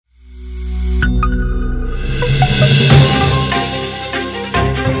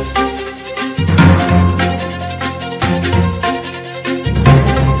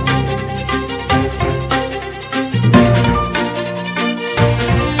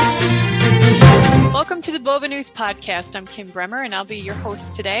Welcome to the Bova News Podcast. I'm Kim Bremer, and I'll be your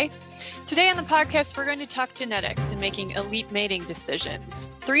host today. Today on the podcast, we're going to talk genetics and making elite mating decisions.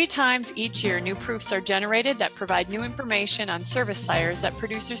 3 times each year, new proofs are generated that provide new information on service sires that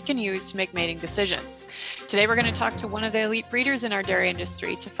producers can use to make mating decisions. Today, we're going to talk to one of the elite breeders in our dairy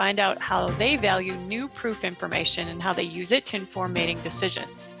industry to find out how they value new proof information and how they use it to inform mating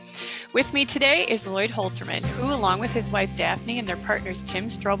decisions. With me today is Lloyd Holterman, who, along with his wife Daphne and their partners Tim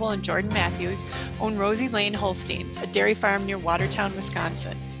Strobel and Jordan Matthews, own Rosie Lane Holsteins, a dairy farm near Watertown,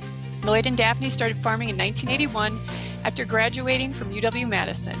 Wisconsin. Lloyd and Daphne started farming in 1981 after graduating from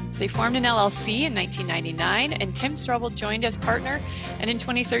UW-Madison. They formed an LLC in 1999, and Tim Strobel joined as partner, and in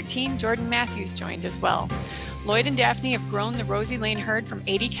 2013, Jordan Matthews joined as well. Lloyd and Daphne have grown the Rosie Lane herd from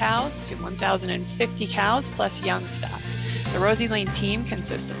 80 cows to 1,050 cows plus young stock. The Rosie Lane team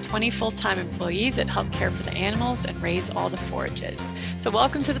consists of 20 full-time employees that help care for the animals and raise all the forages. So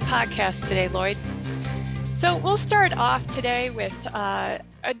welcome to the podcast today, Lloyd. So we'll start off today with,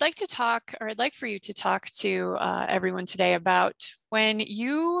 I'd like for you to talk to everyone today about when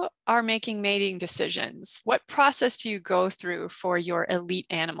you are making mating decisions. What process do you go through for your elite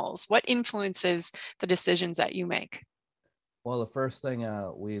animals? What influences the decisions that you make? Well, the first thing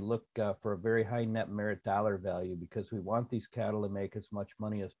we look for a very high net merit dollar value because we want these cattle to make as much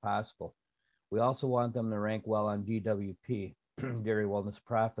money as possible. We also want them to rank well on DWP, Dairy Wellness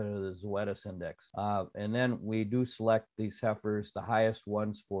Profit, or the Zoetis Index. And then we do select these heifers, the highest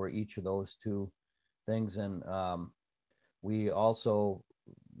ones for each of those 2 things. And we also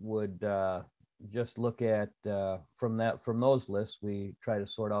would just look at, from those lists, we try to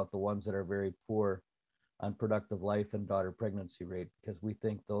sort out the ones that are very poor on productive life and daughter pregnancy rate, because we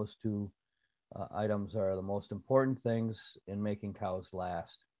think those 2 items are the most important things in making cows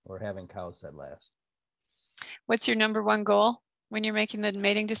last or having cows that last. What's your number one goal when you're making the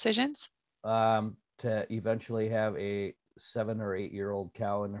mating decisions? To eventually have a 7 or 8 year old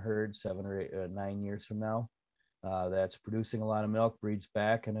cow in the herd 7 or 8, 9 years from now, that's producing a lot of milk, breeds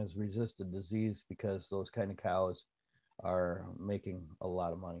back, and has resisted disease, because those kind of cows are making a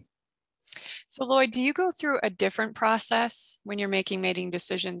lot of money. So Lloyd, do you go through a different process when you're making mating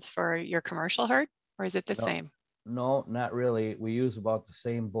decisions for your commercial herd, or is it the same? No, not really. We use about the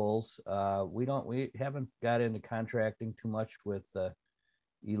same bulls. We haven't got into contracting too much with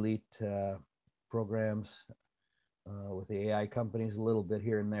elite programs with the AI companies, a little bit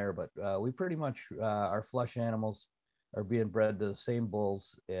here and there, but we pretty much, our flush animals are being bred to the same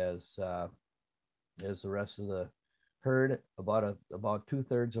bulls as the rest of the herd. About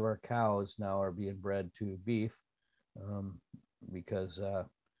 2/3 of our cows now are being bred to beef because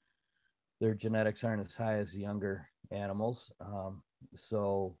their genetics aren't as high as the younger animals.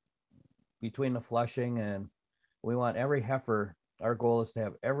 So between the flushing, and we want every heifer, our goal is to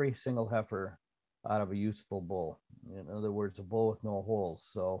have every single heifer out of a useful bull. In other words, a bull with no holes.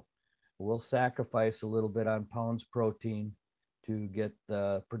 So we'll sacrifice a little bit on pounds protein to get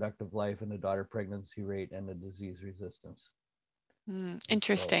the productive life and the daughter pregnancy rate and the disease resistance.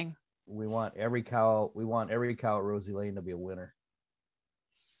 Interesting. So we want every cow at Rosie Lane to be a winner.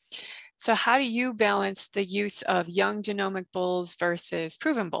 So how do you balance the use of young genomic bulls versus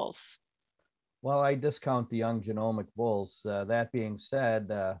proven bulls? Well, I discount the young genomic bulls. That being said,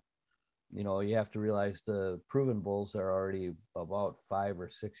 you have to realize the proven bulls are already about 5 or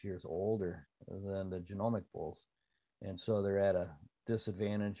 6 years older than the genomic bulls. And so they're at a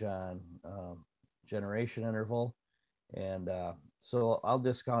disadvantage on generation interval. And so I'll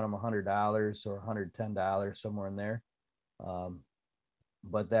discount them $100 or $110, somewhere in there.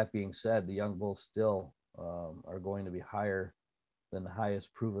 But that being said, the young bulls still are going to be higher than the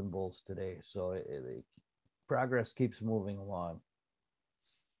highest proven bulls today. So progress keeps moving along.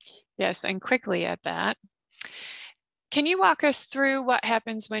 Yes, and quickly at that. Can you walk us through what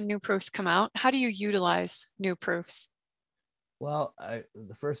happens when new proofs come out? How do you utilize new proofs? Well,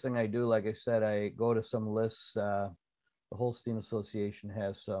 the first thing I do, like I said, I go to some lists. The Holstein Association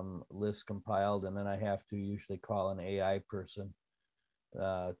has some lists compiled, and then I have to usually call an AI person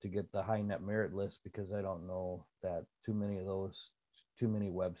to get the high net merit list, because I don't know that too many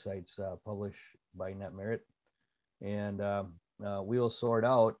websites publish by net merit. And we will sort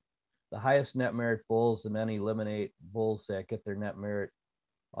out the highest net merit bulls and then eliminate bulls that get their net merit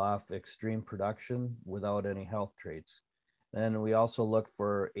off extreme production without any health traits. Then we also look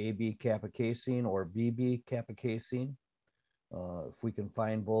for AB kappa casein or BB kappa casein. If we can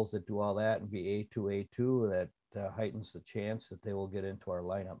find bulls that do all that and be A2, that heightens the chance that they will get into our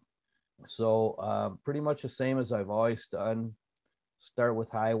lineup. So pretty much the same as I've always done. Start with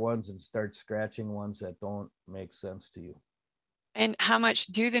high ones and start scratching ones that don't make sense to you. And how much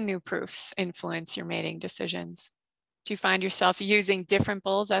do the new proofs influence your mating decisions? Do you find yourself using different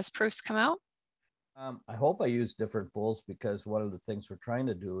bulls as proofs come out? I hope I use different bulls because one of the things we're trying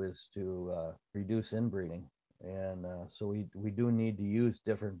to do is to reduce inbreeding. And so we do need to use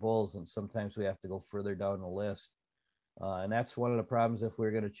different bulls, and sometimes we have to go further down the list. And that's one of the problems if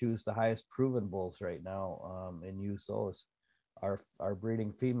we're going to choose the highest proven bulls right now and use those. Our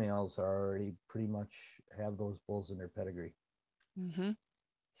breeding females are already pretty much have those bulls in their pedigree. Mm-hmm.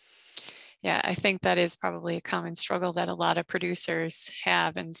 Yeah, I think that is probably a common struggle that a lot of producers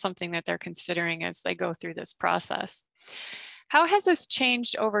have and something that they're considering as they go through this process. How has this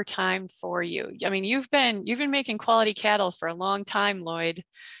changed over time for you? I mean, you've been making quality cattle for a long time, Lloyd.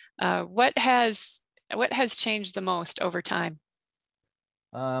 What has changed the most over time?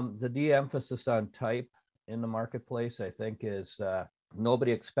 The de-emphasis on type in the marketplace, I think, is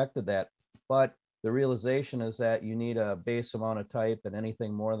nobody expected that. But the realization is that you need a base amount of type, and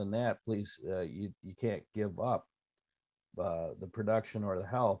anything more than that, please, you can't give up the production or the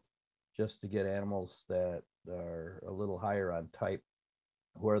health just to get animals that are a little higher on type.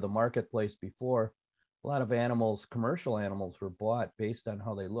 Where the marketplace before, a lot of animals, commercial animals, were bought based on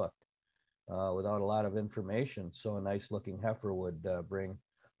how they looked without a lot of information. So a nice looking heifer would bring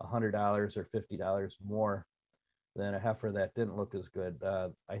 $100 or $50 more than a heifer that didn't look as good.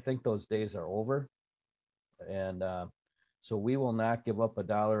 I think those days are over. And so we will not give up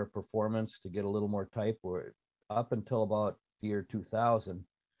 $1 of performance to get a little more type. Or up until about the year 2000,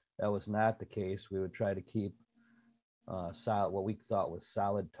 that was not the case. We would try to keep solid, what we thought was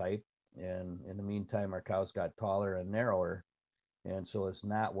solid type. And in the meantime, our cows got taller and narrower. And so it's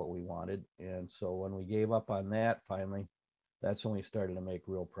not what we wanted. And so when we gave up on that, finally, that's when we started to make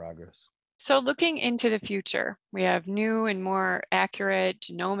real progress. So looking into the future, we have new and more accurate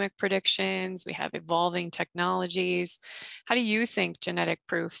genomic predictions. We have evolving technologies. How do you think genetic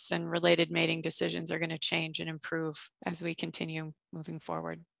proofs and related mating decisions are going to change and improve as we continue moving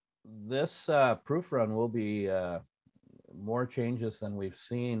forward? This proof run will be more changes than we've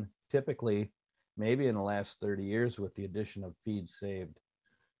seen typically, maybe in the last 30 years with the addition of feed saved.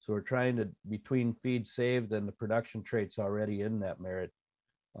 So we're trying to, between feed saved and the production traits already in that merit,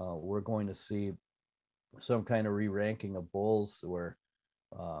 we're going to see some kind of re-ranking of bulls where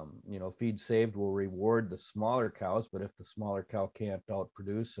feed saved will reward the smaller cows, but if the smaller cow can't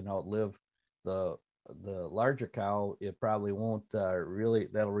outproduce and outlive the the larger cow, it probably won't really,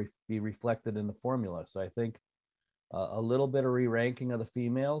 be reflected in the formula. So I think a little bit of re-ranking of the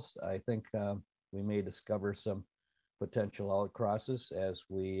females. I think we may discover some potential outcrosses as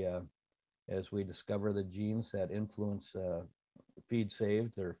we discover the genes that influence feed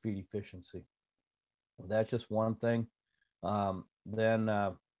saved or feed efficiency. That's just one thing. Then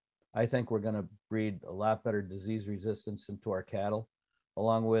I think we're going to breed a lot better disease resistance into our cattle,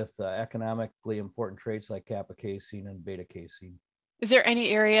 along with economically important traits like kappa casein and beta casein. Is there any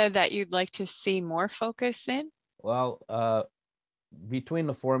area that you'd like to see more focus in? Well, between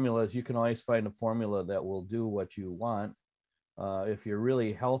the formulas, you can always find a formula that will do what you want. If you're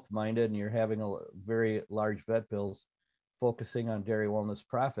really health minded and you're having a very large vet bills, focusing on dairy wellness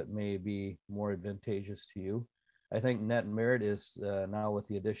profit may be more advantageous to you. I think net merit is now with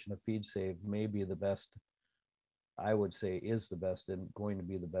the addition of feed save may be the best. I would say is the best and going to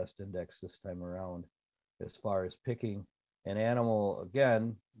be the best index this time around, as far as picking an animal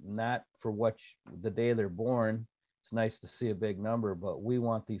again, not for the day they're born. It's nice to see a big number, but we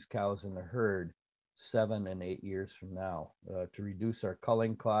want these cows in the herd 7 and 8 years from now to reduce our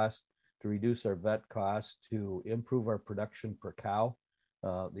culling costs, to reduce our vet costs, to improve our production per cow.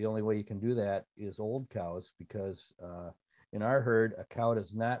 The only way you can do that is old cows, because in our herd, a cow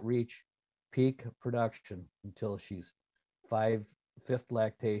does not reach peak production until she's fifth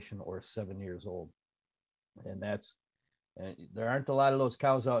lactation or 7 years old. And there aren't a lot of those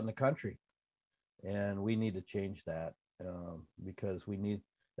cows out in the country. And we need to change that because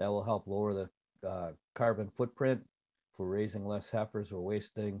that will help lower the carbon footprint for raising less heifers. We're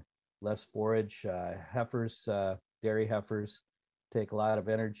wasting less forage. Dairy heifers take a lot of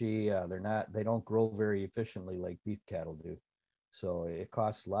energy. They don't grow very efficiently like beef cattle do. So it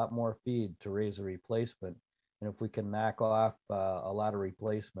costs a lot more feed to raise a replacement. And if we can knock off a lot of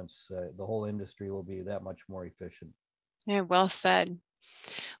replacements, the whole industry will be that much more efficient. Yeah, well said.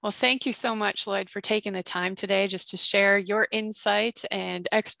 Well, thank you so much, Lloyd, for taking the time today just to share your insight and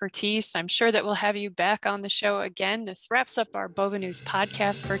expertise. I'm sure that we'll have you back on the show again. This wraps up our Bova News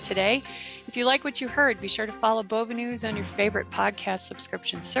podcast for today. If you like what you heard, be sure to follow Bova News on your favorite podcast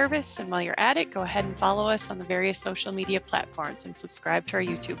subscription service. And while you're at it, go ahead and follow us on the various social media platforms and subscribe to our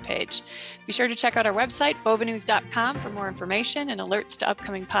YouTube page. Be sure to check out our website, bovanews.com, for more information and alerts to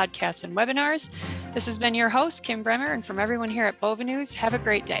upcoming podcasts and webinars. This has been your host, Kim Bremer, and from everyone here at Bova News, have a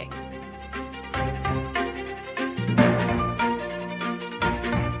great day.